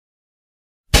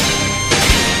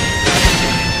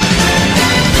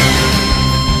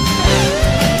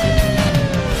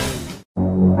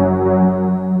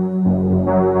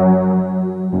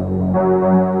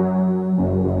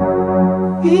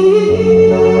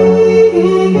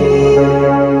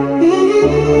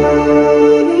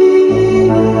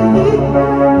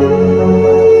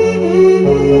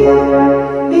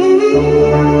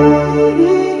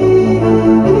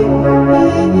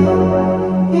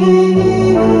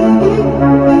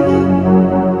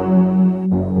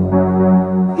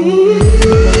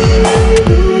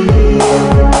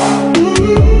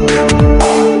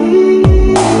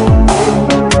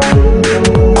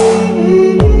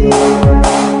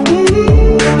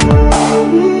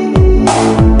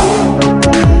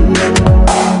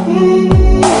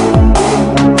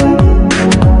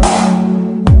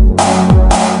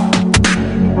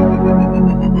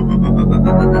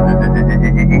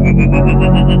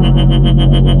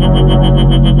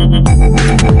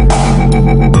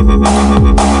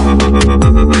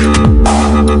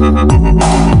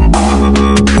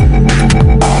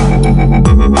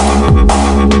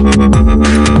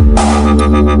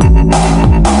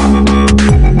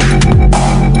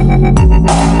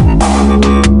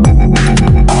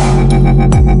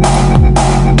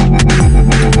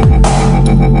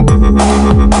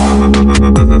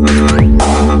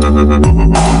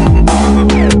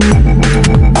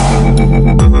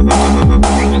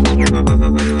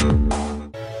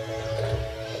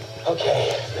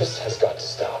Okay, this has got to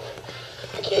stop.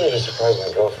 I can't even surprise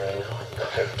my girlfriend. Now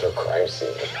I'm going to a crime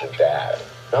scene with her dad.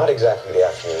 Not exactly the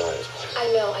afternoon I was planning.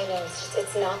 I know. It's just,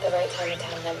 it's not the right time to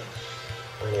tell him.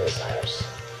 When is Cyrus?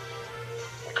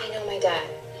 I know my dad.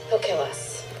 He'll kill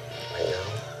us. Right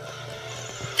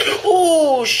now?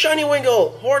 Ooh, shiny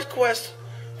Wingull, Horde quest.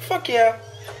 Fuck yeah.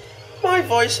 My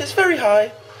voice is very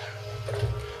high.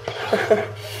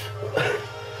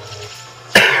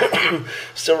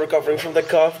 Still recovering from the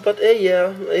cough, but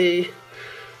yeah, a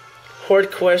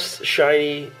Horde quest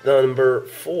shiny number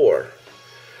 4.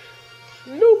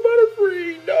 No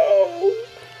Butterfree, no.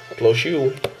 Close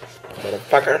you,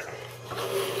 motherfucker.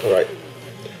 Alright.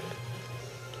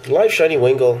 Live shiny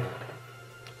Wingull.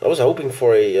 I was hoping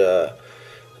for a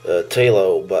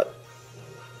Talo, but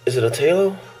is it a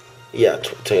Talo? Yeah,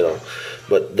 Talo.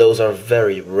 But those are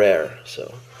very rare,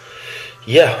 so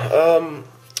yeah.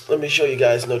 Let me show you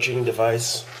guys no cheating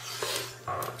device.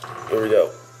 Here we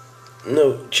go.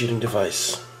 No cheating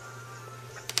device.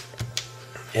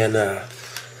 And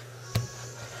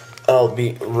I'll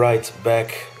be right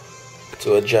back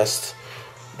to adjust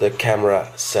the camera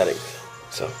setting.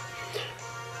 So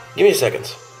give me a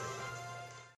second.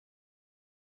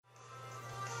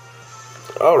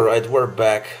 Alright, we're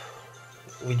back.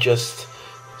 We just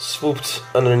swooped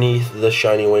underneath the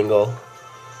shiny Wingull.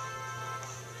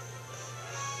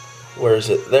 Where is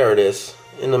it? There it is.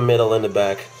 In the middle, in the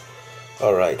back.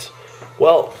 Alright.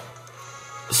 Well,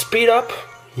 speed up.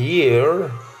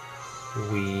 Here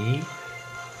we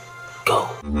go.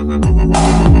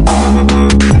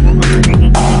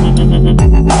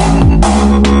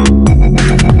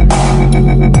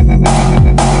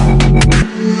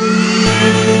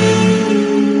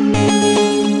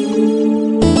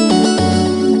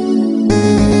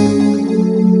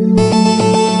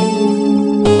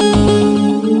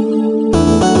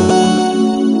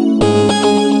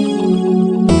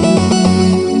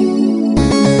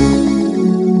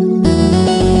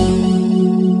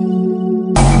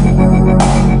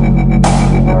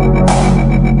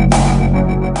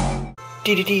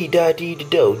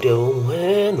 Dee-dee-dee-da-dee-do-do,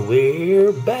 and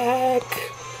we're back.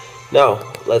 Now,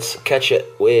 let's catch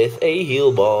it with a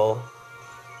heal ball.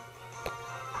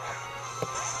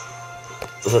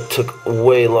 That took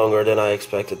way longer than I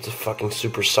expected. The fucking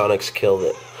Supersonics killed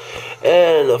it.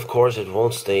 And, of course, it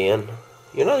won't stay in.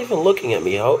 You're not even looking at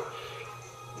me, how?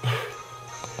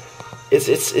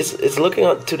 It's looking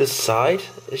out to the side,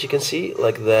 as you can see,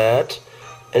 like that.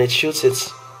 And it shoots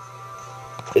its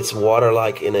water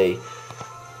like in a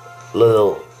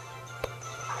little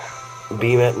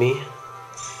beam at me.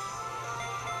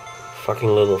 Fucking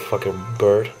little fucking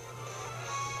bird.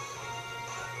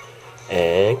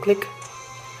 And click.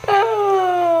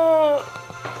 Ah!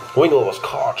 Wingull was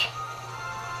caught.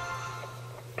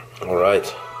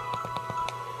 Alright.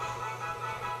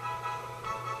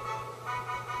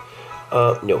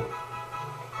 No.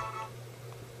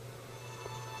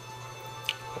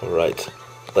 Alright.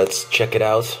 Let's check it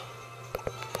out.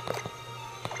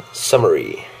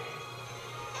 Summary.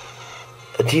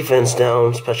 A defense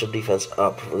down, special defense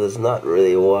up. That's not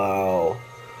really wow.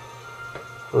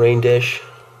 Rain dish.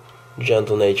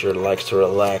 Gentle nature, likes to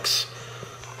relax.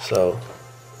 So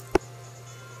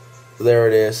there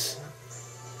it is.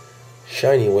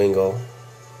 Shiny Wingull.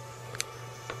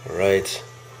 Alright.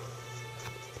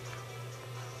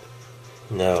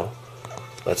 Now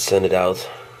let's send it out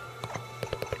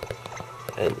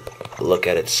and look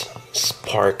at its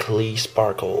sparkly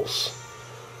sparkles.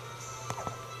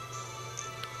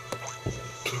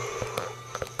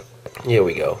 Here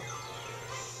we go.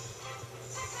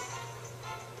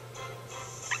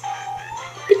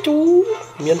 Pitu,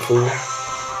 Mianfu.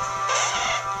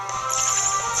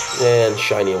 And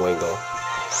shiny Wingull.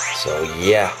 So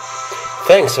yeah.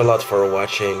 Thanks a lot for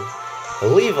watching.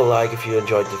 Leave a like if you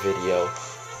enjoyed the video.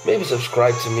 Maybe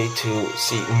subscribe to me to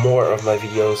see more of my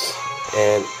videos.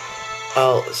 And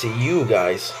I'll see you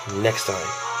guys next time.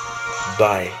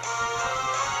 Bye.